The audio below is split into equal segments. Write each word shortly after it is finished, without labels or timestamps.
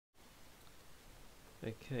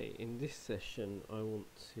Okay, in this session I want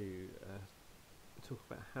to talk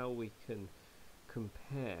about how we can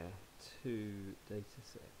compare two data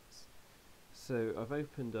sets. So I've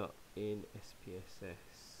opened up in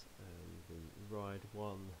SPSS the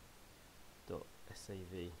ride1.sav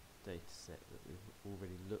dataset that we've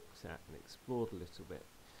already looked at and explored a little bit,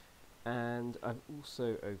 and I've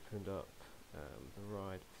also opened up the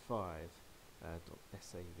ride5.sav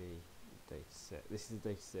dataset. This is a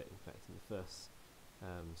dataset, in fact, in the first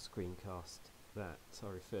screencast that I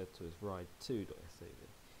referred to as ride2.sav.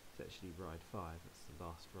 It's actually ride5, that's the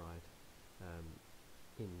last ride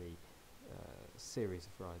in the series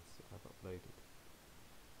of rides that I've uploaded.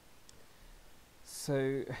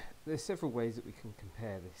 So there's several ways that we can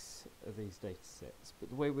compare these data sets, but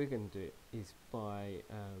the way we're going to do it is by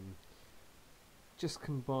just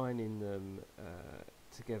combining them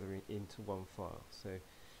together into one file. So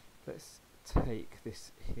let's take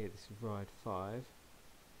this here, this ride5.sav,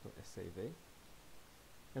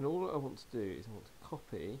 and all I want to do is I want to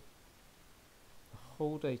copy the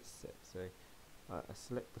whole data set. So I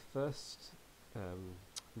select the first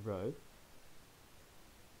row,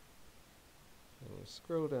 and we'll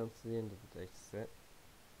scroll down to the end of the data set,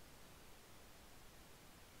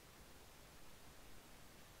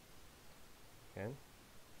 again,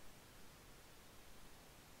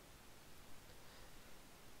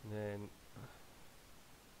 and then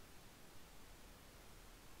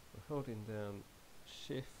we're holding down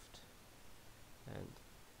Shift and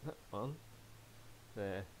that one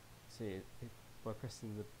there. See, by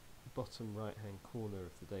pressing the bottom right hand corner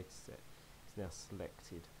of the data set, it's now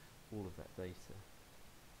selected all of that data.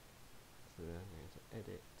 So then I'm going to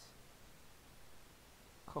edit,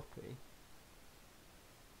 copy,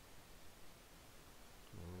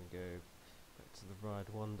 and I'm going to go back to the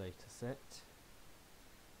ride1 data set,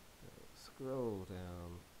 scroll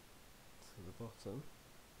down to the bottom,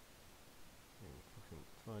 if I can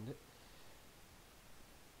find it,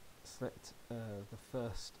 select the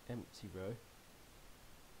first empty row,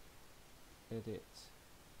 edit,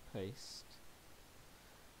 paste,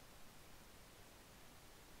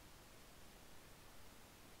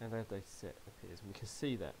 and our data set appears. And we can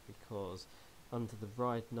see that because under the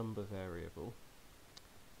ride number variable,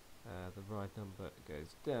 the ride number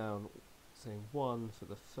goes down, saying 1 for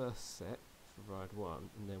the first set for ride 1,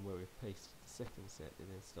 and then where we've pasted the second set, it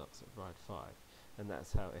then starts at ride 5, and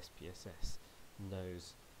that's how SPSS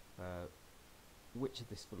knows which of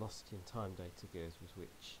this velocity and time data goes with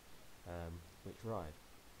which ride.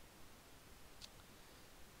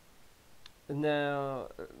 And now,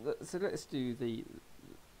 so let's do the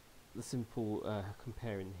simple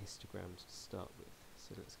comparing histograms to start with.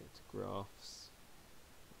 So let's go to Graphs,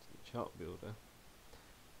 to the Chart Builder,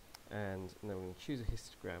 and now we're going to choose a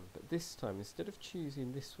histogram. But this time, instead of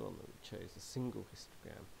choosing this one that we chose, a single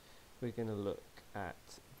histogram, we're going to look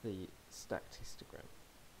at the stacked histogram.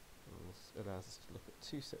 And this allows us to look at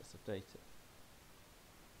two sets of data.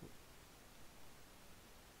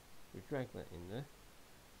 We drag that in there.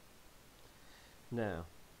 Now,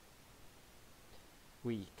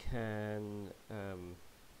 we can,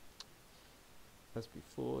 as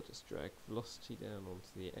before, just drag velocity down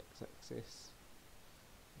onto the x-axis.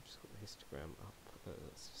 I've just got the histogram up.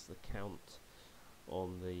 That's just the count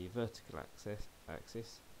on the vertical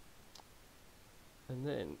axis. And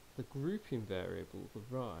then the grouping variable, the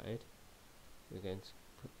ride, we're going to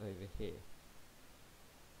put over here.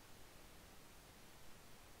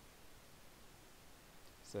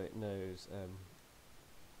 So it knows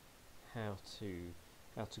how to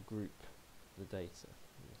group the data.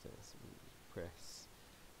 So press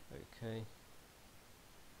OK,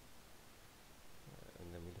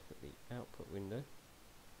 and then we look at the output window,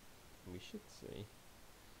 and we should see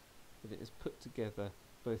that it has put together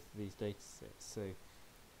both of these data sets. So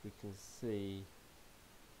we can see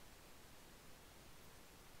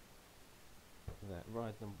that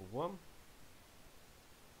ride number 1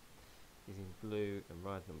 is in blue and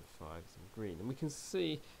ride number 5 is in green, and we can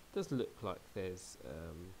see it does look like there's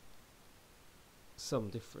some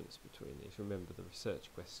difference between these. Remember, the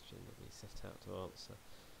research question that we set out to answer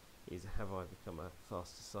is, have I become a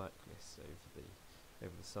faster cyclist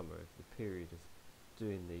over the summer, over the period of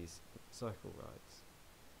doing these cycle rides?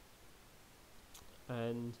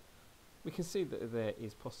 And we can see that there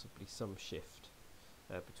is possibly some shift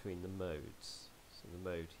between the modes. So the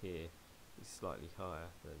mode here is slightly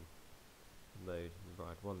higher than the mode in the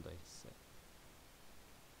ride1 data set.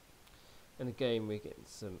 And again, we're getting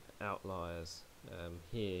some outliers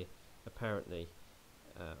here. Apparently,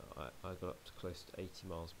 I got up to close to 80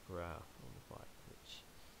 miles per hour on the bike, which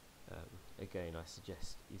again I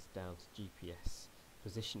suggest is down to GPS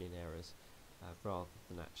positioning errors rather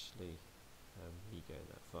than actually me going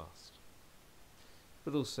that fast.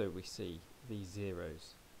 But also we see these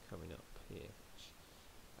zeros coming up here, which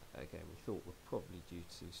again we thought were probably due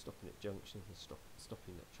to stopping at junctions and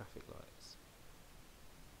stopping at traffic lights.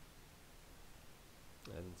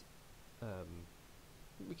 And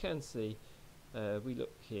we can see, we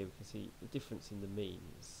look here, we can see the difference in the means.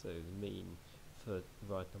 So the mean for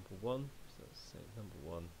ride number 1, so let's say number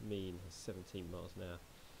 1, mean has 17 miles an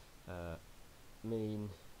hour, mean,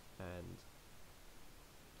 and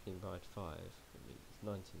in ride 5 it means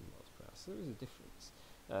 19 miles per hour. So there is a difference,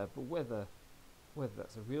 but whether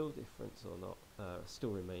that's a real difference or not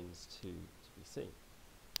still remains to be seen.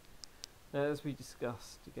 Now, as we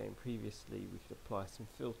discussed again previously, we could apply some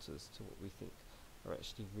filters to what we think are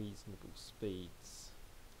actually reasonable speeds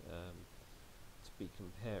to be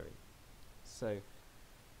comparing. So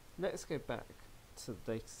let's go back to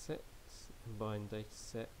the data set, combined data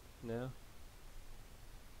set now.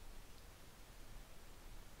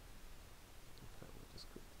 In fact, we'll just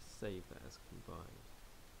quickly save that as combined.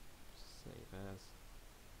 Just save as.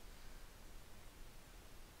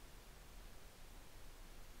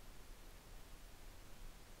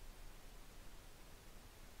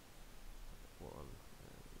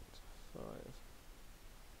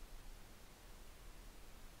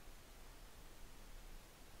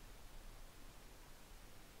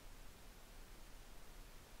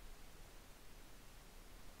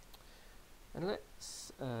 And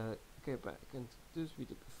let's go back and do as we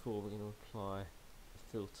did before. We're going to apply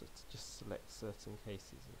a filter to just select certain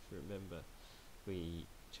cases. And if you remember, we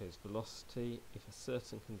chose velocity if a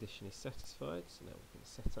certain condition is satisfied. So now we can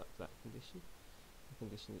set up that condition. The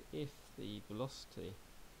condition is if the velocity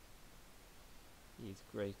is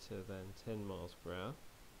greater than 10 miles per hour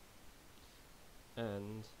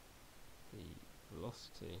and the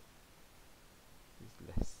velocity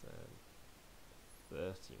is less than 30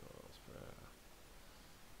 miles per hour.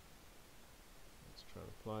 Let's try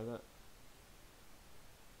and apply that.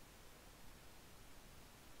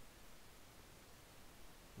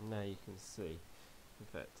 Now you can see, in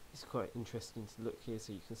fact, it's quite interesting to look here,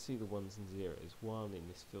 so you can see the ones and zeros. 1 in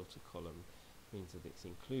this filter column means that it's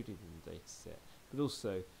included in the data set, but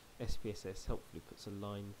also SPSS helpfully puts a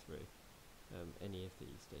line through any of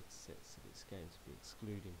these data sets that it's going to be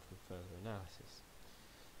excluding from further analysis.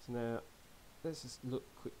 So now let's just look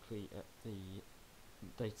quickly at the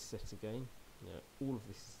data set again. Now all of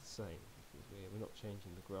this is the same because we're not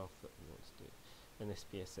changing the graph that we want to do, and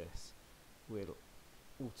SPSS will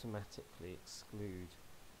automatically exclude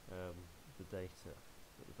the data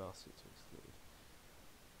that we've asked it to exclude.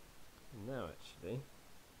 And now actually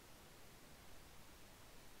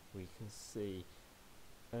we can see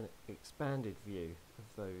an expanded view of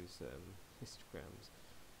those histograms,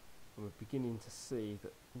 and we're beginning to see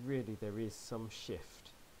that really there is some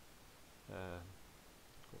shift,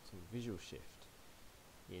 or some visual shift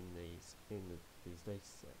in these data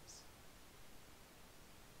sets.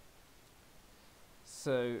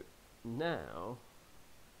 So now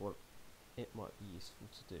what it might be useful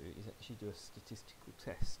to do is actually do a statistical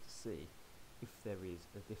test to see if there is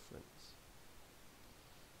a difference.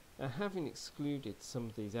 Now, having excluded some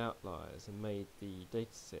of these outliers and made the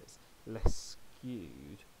data sets less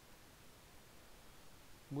skewed,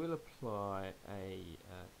 we'll apply a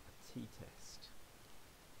t-test.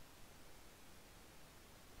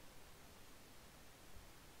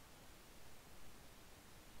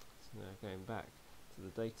 So now going back to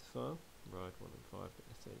the data file, ride 1 and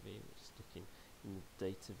 5.sav, we're just looking in the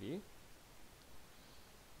data view.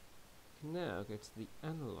 You can now go to the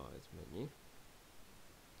Analyze menu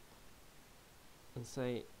and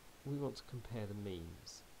say we want to compare the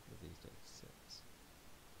means of these data sets.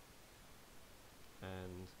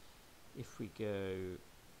 And if we go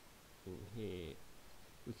in here,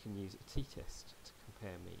 we can use a t-test to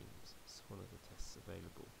compare means. It's one of the tests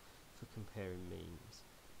available for comparing means.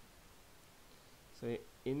 So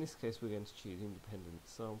in this case we're going to choose independent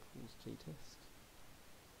samples t-test,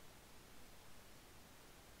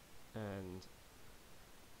 and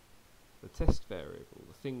the test variable,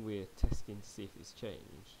 the thing we're testing to see if it's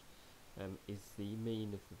changed, is the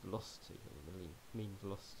mean of the velocity, or the mean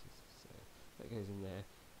velocity. So that goes in there,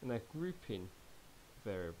 and our grouping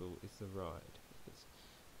variable is the ride, because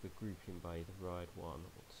we're grouping by either ride 1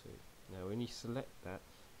 or 2. Now when you select that,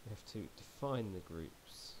 you have to define the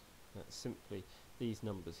groups. That's simply these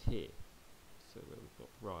numbers here. So where we've got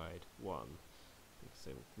ride 1, we can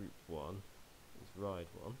say group 1 is ride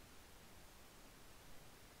 1.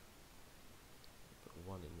 Put a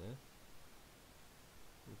 1 in there.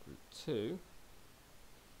 And group 2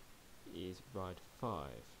 is ride 5.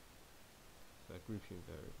 So our grouping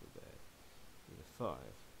variable there 5.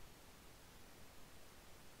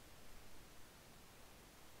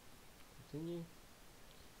 Continue.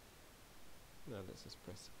 Now let's just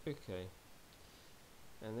press OK,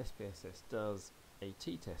 and SPSS does a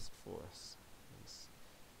t-test for us and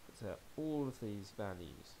puts out all of these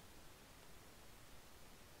values.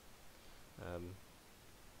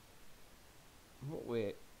 What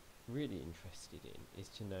we're really interested in is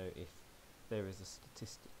to know if there is a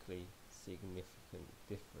statistically significant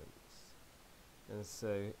difference, and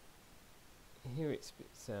so here it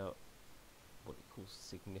spits out what it calls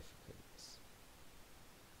significance,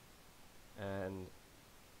 and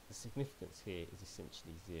the significance here is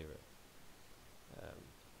essentially 0.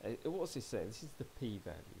 What's this saying? This is the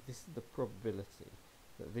p-value. This is the probability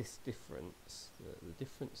that this difference, the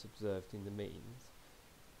difference observed in the means,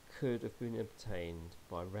 could have been obtained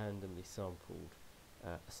by randomly sampling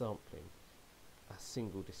a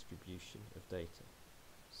single distribution of data.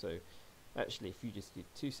 So actually, if you just did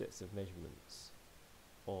 2 sets of measurements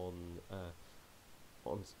on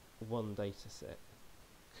one data set,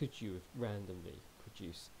 could you have randomly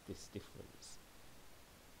produced this difference?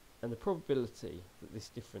 And the probability that this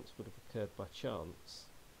difference would have occurred by chance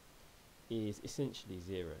is essentially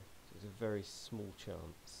 0. So there's a very small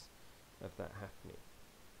chance of that happening.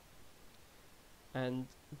 And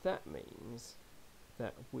that means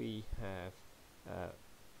that we have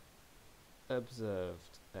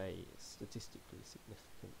observed a statistically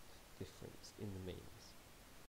significant difference in the means.